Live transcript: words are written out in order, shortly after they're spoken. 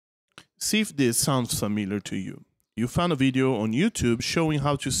See if this sounds familiar to you. You found a video on YouTube showing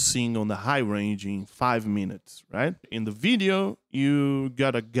how to sing on the high range in 5 minutes, right? In the video, you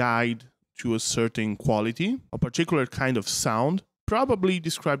got a guide to a certain quality, a particular kind of sound, probably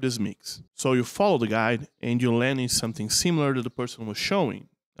described as mix. So you follow the guide and you land in something similar to the person was showing.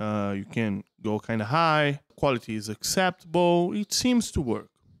 You can go kind of high, quality is acceptable, it seems to work.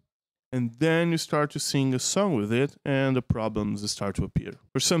 And then you start to sing a song with it and the problems start to appear.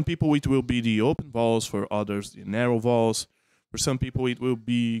 For some people it will be the open vowels, for others the narrow vowels. For some people it will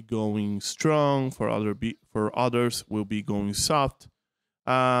be going strong, for others will be going soft.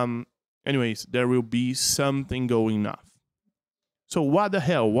 Anyways, there will be something going off. So what the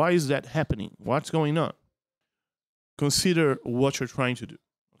hell? Why is that happening? What's going on? Consider what you're trying to do,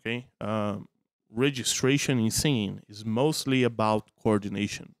 okay? Registration in singing is mostly about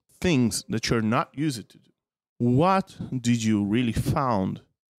coordination. Things that you're not used to do. What did you really found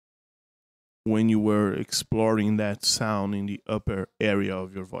when you were exploring that sound in the upper area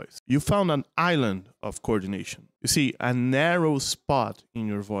of your voice? You found an island of coordination. You see, a narrow spot in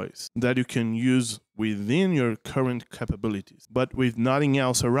your voice that you can use within your current capabilities, but with nothing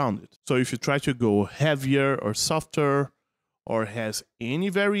else around it. So if you try to go heavier or softer, or has any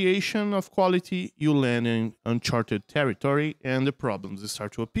variation of quality, you land in uncharted territory and the problems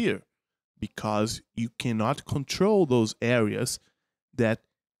start to appear because you cannot control those areas that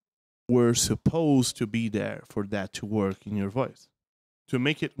were supposed to be there for that to work in your voice. To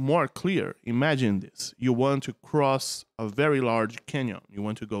make it more clear, imagine this. You want to cross a very large canyon. You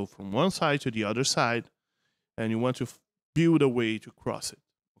want to go from one side to the other side and you want to build a way to cross it,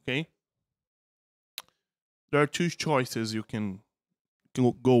 okay? There are two choices you can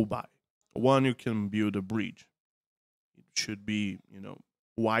go by. One, you can build a bridge. It should be,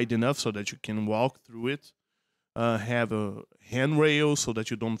 wide enough so that you can walk through it. Have a handrail so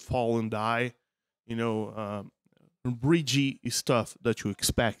that you don't fall and die. Bridgy stuff that you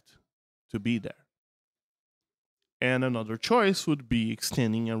expect to be there. And another choice would be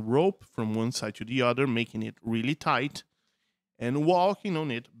extending a rope from one side to the other, making it really tight, and walking on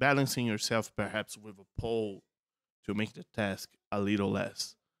it, balancing yourself perhaps with a pole to make the task a little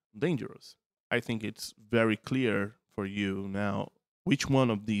less dangerous. I think it's very clear for you now which one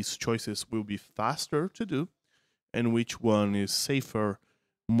of these choices will be faster to do and which one is safer,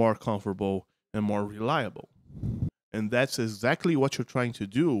 more comfortable, and more reliable. And that's exactly what you're trying to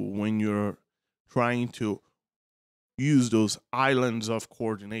do when you're trying to use those islands of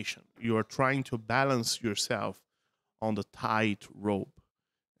coordination. You are trying to balance yourself on the tight rope.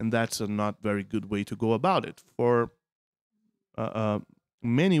 And that's a not very good way to go about it for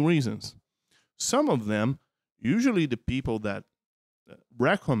many reasons. Some of them, usually the people that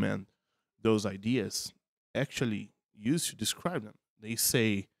recommend those ideas actually use to describe them. They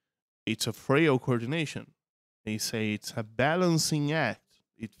say it's a frail coordination. They say it's a balancing act.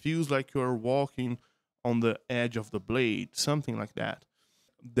 It feels like you're walking on the edge of the blade, something like that.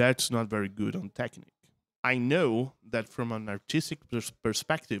 That's not very good on technique. I know that from an artistic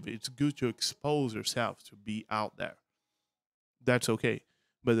perspective, it's good to expose yourself, to be out there. That's okay.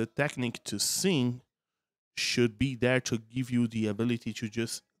 But the technique to sing should be there to give you the ability to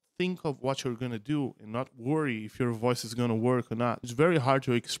just think of what you're going to do and not worry if your voice is going to work or not. It's very hard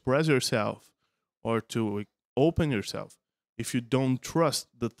to express yourself or to open yourself if you don't trust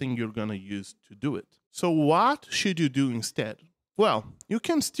the thing you're going to use to do it. So what should you do instead? Well, you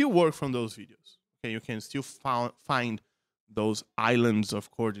can still work from those videos. Okay, you can still find those islands of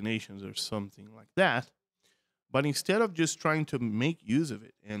coordinations or something like that. But instead of just trying to make use of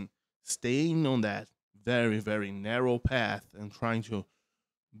it and staying on that very, very narrow path and trying to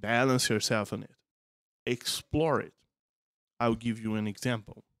balance yourself on it, explore it. I'll give you an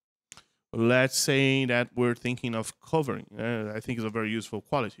example. Let's say that we're thinking of covering. I think it's a very useful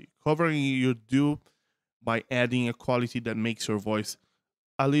quality. Covering you do by adding a quality that makes your voice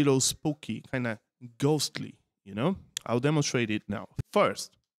a little spooky, kind of ghostly, I'll demonstrate it now.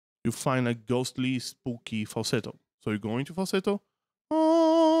 First, you find a ghostly, spooky falsetto. So you're going to falsetto,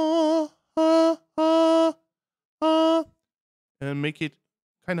 and make it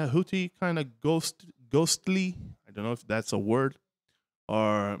kind of hooty, kind of ghostly. I don't know if that's a word.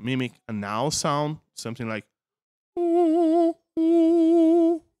 Or mimic a now sound, something like, and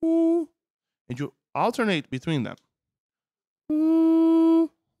you alternate between them.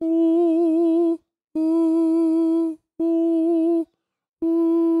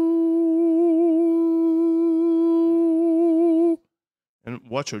 And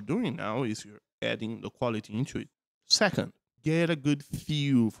what you're doing now is you're adding the quality into it. Second, get a good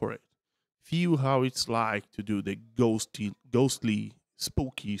feel for it. Feel how it's like to do the ghostly,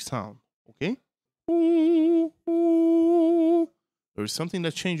 spooky sound. Okay? There is something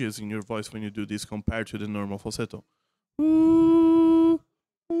that changes in your voice when you do this compared to the normal falsetto.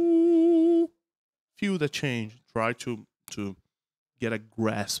 Feel the change. Try to get a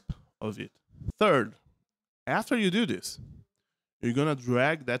grasp of it. Third, after you do this, you're gonna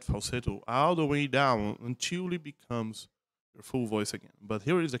drag that falsetto all the way down until it becomes your full voice again. But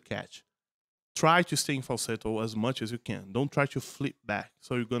here is the catch. Try to stay in falsetto as much as you can. Don't try to flip back.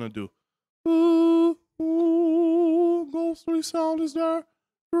 So you're gonna do ghostly sound is there.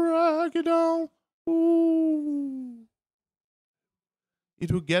 Drag it down.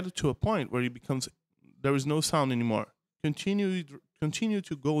 It will get to a point where it becomes there is no sound anymore. Continue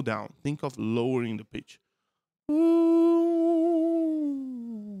to go down. Think of lowering the pitch.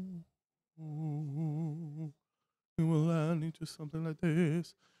 You will land into something like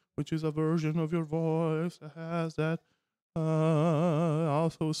this, which is a version of your voice that has that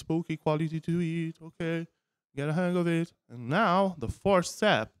also spooky quality to it. Okay, get a hang of it. And now the fourth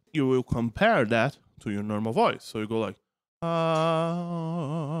step, you will compare that to your normal voice. So you go like,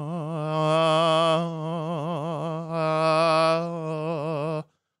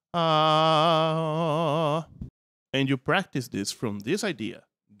 and you practice this from this idea.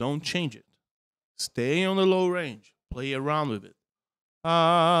 Don't change it. Stay on the low range. Play around with it. Try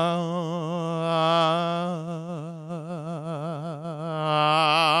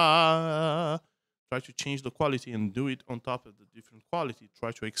to change the quality and do it on top of the different quality.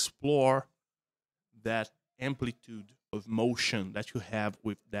 Try to explore that amplitude of motion that you have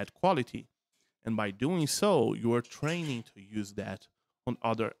with that quality. And by doing so, you are training to use that on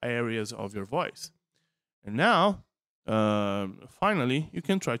other areas of your voice. And now, finally, you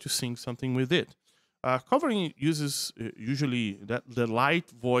can try to sing something with it. Covering uses usually that the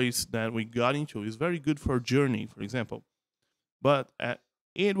light voice that we got into is very good for Journey, for example. But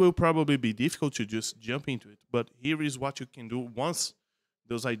it will probably be difficult to just jump into it. But here is what you can do once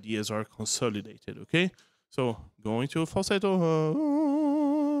those ideas are consolidated, okay? So go into a falsetto,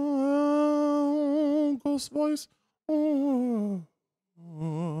 ghost voice.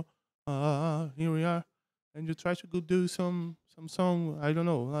 Here we are. And you try to go do some song, I don't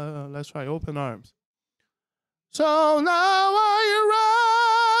know, let's try Open Arms. So now I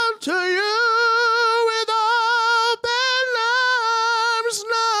run to you with open arms,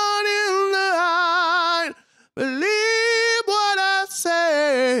 not in the hide. Believe what I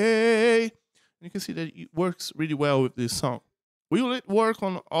say. And you can see that it works really well with this song. Will it work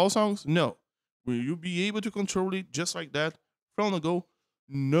on all songs? No. Will you be able to control it just like that from the go?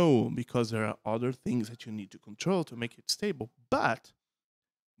 No, because there are other things that you need to control to make it stable. But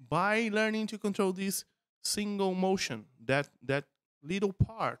by learning to control this single motion, that little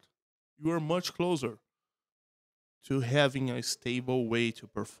part, you are much closer to having a stable way to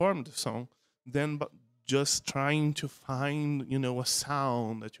perform the song than just trying to find, a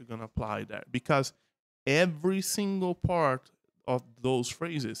sound that you're going to apply there. Because every single part of those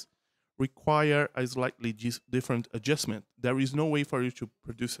phrases require a slightly different adjustment. There is no way for you to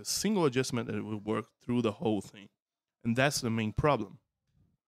produce a single adjustment that will work through the whole thing. And that's the main problem.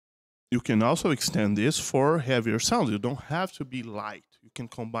 You can also extend this for heavier sounds. You don't have to be light. You can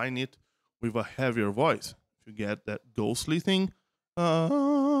combine it with a heavier voice. If you get that ghostly thing, I'm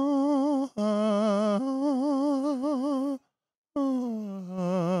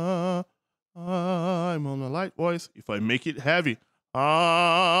on a light voice. If I make it heavy, you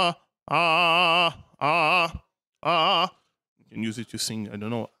can use it to sing, I don't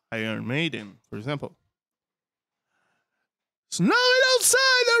know, Iron Maiden, for example. Snowing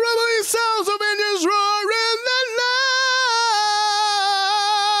outside, the rumbling sounds of engines roaring the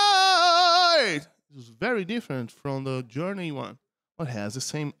night. It was very different from the Journey one, but has the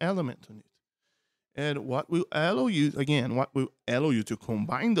same element on it. And what will allow you, to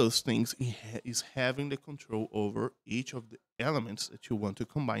combine those things is having the control over each of the elements that you want to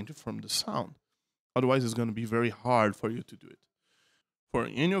combine to form the sound. Otherwise, it's going to be very hard for you to do it. For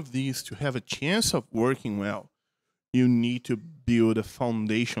any of these to have a chance of working well, you need to build a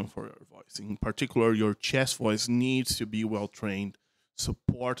foundation for your voice. In particular, your chest voice needs to be well trained.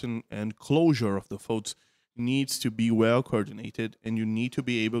 Support and closure of the throats needs to be well coordinated, and you need to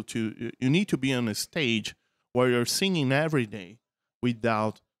be on a stage where you're singing every day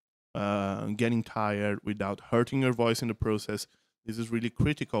without getting tired, without hurting your voice in the process. This is really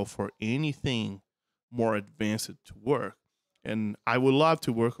critical for anything more advanced to work. And I would love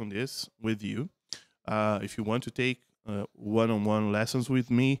to work on this with you. If you want to take one-on-one lessons with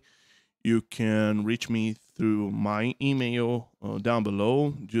me, you can reach me through my email down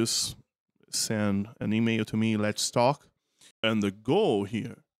below. Just send an email to me, let's talk. And the goal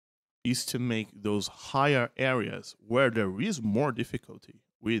here is to make those higher areas where there is more difficulty,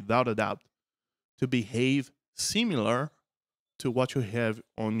 without a doubt, to behave similar to what you have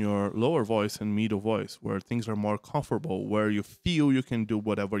on your lower voice and middle voice, where things are more comfortable, where you feel you can do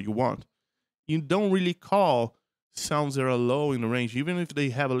whatever you want. You don't really call sounds that are low in the range, even if they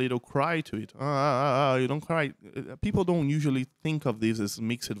have a little cry to it. You don't cry. People don't usually think of this as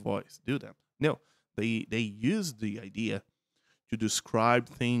mixed voice, do them? No, they use the idea to describe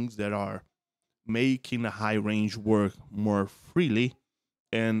things that are making the high range work more freely.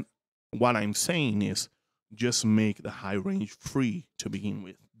 And what I'm saying is just make the high range free to begin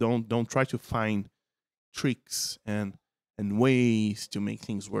with. Don't try to find tricks and ways to make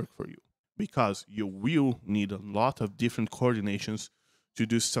things work for you, because you will need a lot of different coordinations to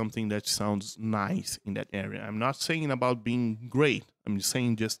do something that sounds nice in that area. I'm not saying about being great. I'm just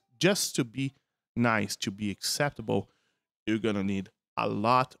saying just to be nice, to be acceptable, you're going to need a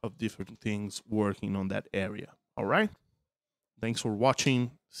lot of different things working on that area. All right? Thanks for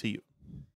watching. See you.